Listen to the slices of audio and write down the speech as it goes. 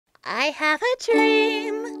I have a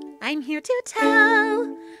dream I'm here to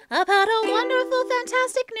tell about a wonderful,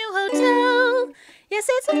 fantastic new hotel. Yes,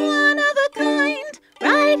 it's one of a kind,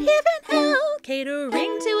 right here in hell,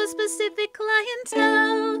 catering to a specific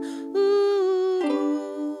clientele.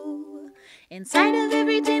 Ooh. Inside of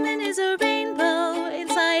every demon is a rainbow.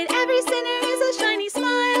 Inside every sinner is a shiny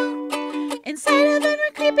smile. Inside of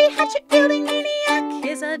every creepy hatchet-wielding maniac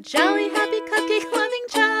is a jolly, happy, cupcake-loving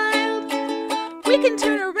child. We can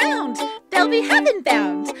turn around, they'll be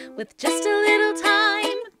heaven-bound with just a little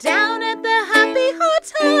time down at the Happy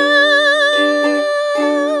Hotel.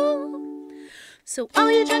 So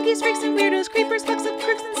all you junkies, freaks, and weirdos, creepers, fucks up,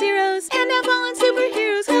 crooks, and zeros, and now fallen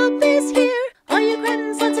superheroes, help is here. All you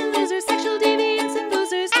cretins, sluts, and losers, sexual deviants, and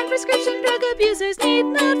boozers, and prescription drug abusers need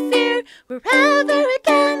not fear. Wherever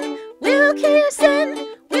again, we'll cure your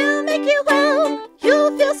sin, we'll make you well,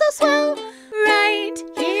 you'll feel so swell, right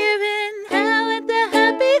here in hell at the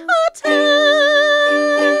Happy Hotel.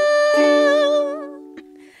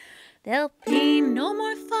 There'll be no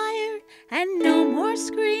more fire and no more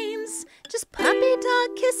screams, just puppy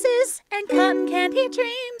dog kisses and cotton candy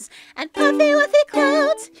dreams and puffy wuffy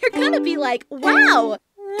clouds. You're gonna be like, wow,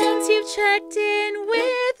 once you've checked in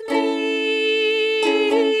with me.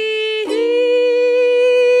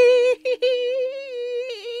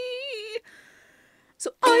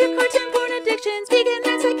 So all your cartoon porn addictions, vegan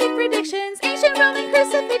and psychic predictions, ancient Roman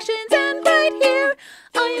crucifixions, and right here,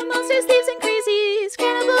 all you monsters, thieves, and crazies,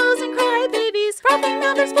 cannibals and crybabies, frothing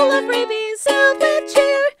mouthers full of rabies, filled with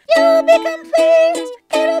cheer, you'll be complete,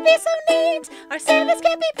 it'll be so neat, our service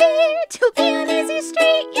can't be beat, you'll be on easy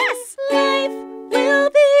street, yes, life will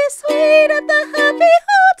be sweet at the Happy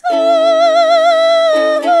Hotel.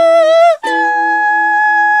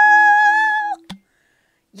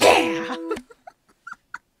 Yeah!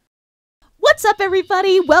 What's up,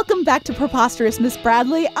 everybody? Welcome back to Preposterous, Miss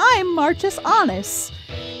Bradley. I'm Marchus, Annus.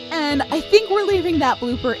 And I think we're leaving that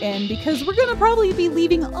blooper in because we're gonna probably be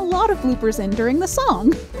leaving a lot of bloopers in during the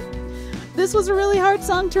song. This was a really hard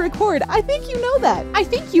song to record. I think you know that. I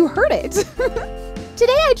think you heard it.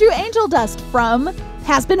 Today I drew angel dust from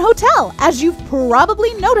Hazbin Hotel, as you've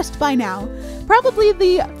probably noticed by now. Probably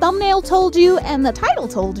the thumbnail told you and the title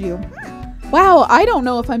told you. Wow, I don't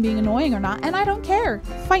know if I'm being annoying or not, and I don't care.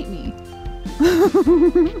 Fight me.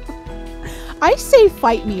 I say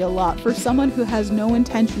fight me a lot for someone who has no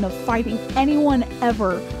intention of fighting anyone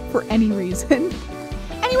ever for any reason.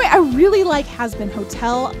 Anyway, I really like Hazbin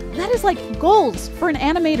Hotel. That is like goals for an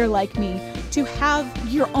animator like me, to have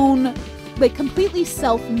your own like completely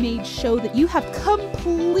self-made show that you have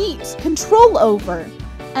complete control over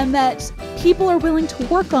and that people are willing to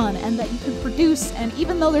work on and that you can produce. And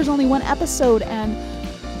even though there's only one episode and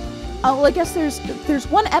well, I guess there's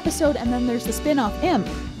one episode and then there's the spin-off Him,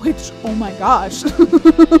 which, oh my gosh.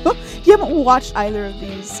 If you haven't watched either of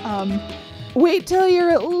these, wait till you're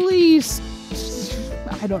at least,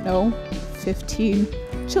 I don't know, 15.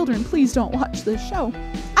 Children, please don't watch this show.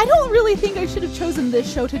 I don't really think I should have chosen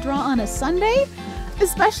this show to draw on a Sunday,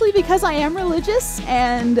 especially because I am religious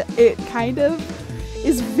and it kind of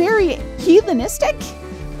is very heathenistic,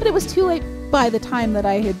 but it was too late by the time that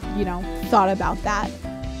I had, thought about that.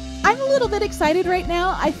 I'm a little bit excited right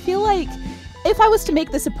now. I feel like if I was to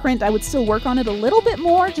make this a print, I would still work on it a little bit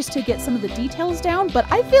more just to get some of the details down, but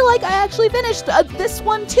I feel like I actually finished this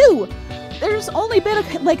one too. There's only been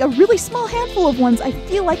a really small handful of ones I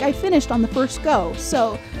feel like I finished on the first go,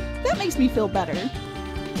 so that makes me feel better.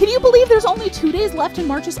 Can you believe there's only 2 days left in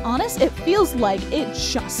Marchus Annus? It feels like it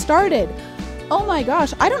just started. Oh my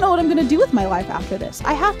gosh, I don't know what I'm gonna do with my life after this.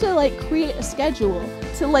 I have to create a schedule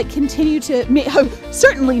to continue to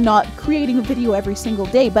certainly not creating a video every single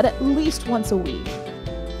day, but at least once a week.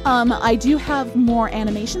 I do have more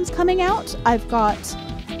animations coming out. I've got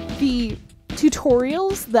the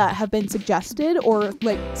tutorials that have been suggested, or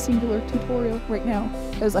singular tutorial right now,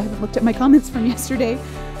 because I haven't looked at my comments from yesterday,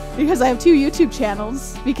 because I have 2 YouTube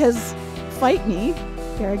channels, because fight me.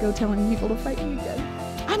 Here I go telling people to fight me again.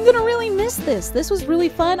 I'm gonna really miss this. This was really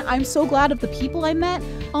fun. I'm so glad of the people I met.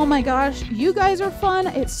 Oh my gosh, you guys are fun.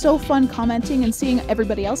 It's so fun commenting and seeing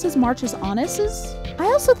everybody else's Marchus Annus's. I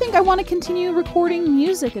also think I want to continue recording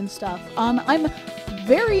music and stuff. I'm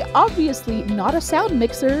very obviously not a sound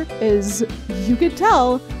mixer, as you could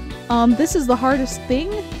tell. This is the hardest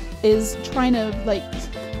thing, is trying to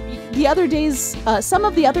the other days, some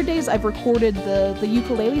of the other days I've recorded the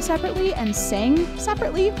ukulele separately and sang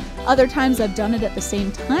separately. Other times I've done it at the same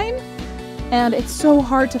time, and it's so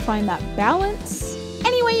hard to find that balance.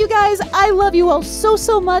 Anyway, you guys, I love you all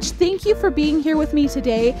so much. Thank you for being here with me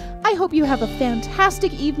today. I I hope you have a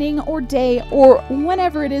fantastic evening or day, or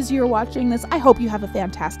whenever it is you're watching this. I hope you have a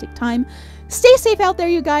fantastic time. Stay safe out there,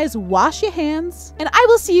 you guys. Wash your hands. And I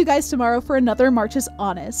will see you guys tomorrow for another Marchus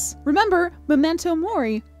Annus. Remember, memento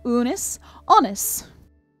mori, unus, annus.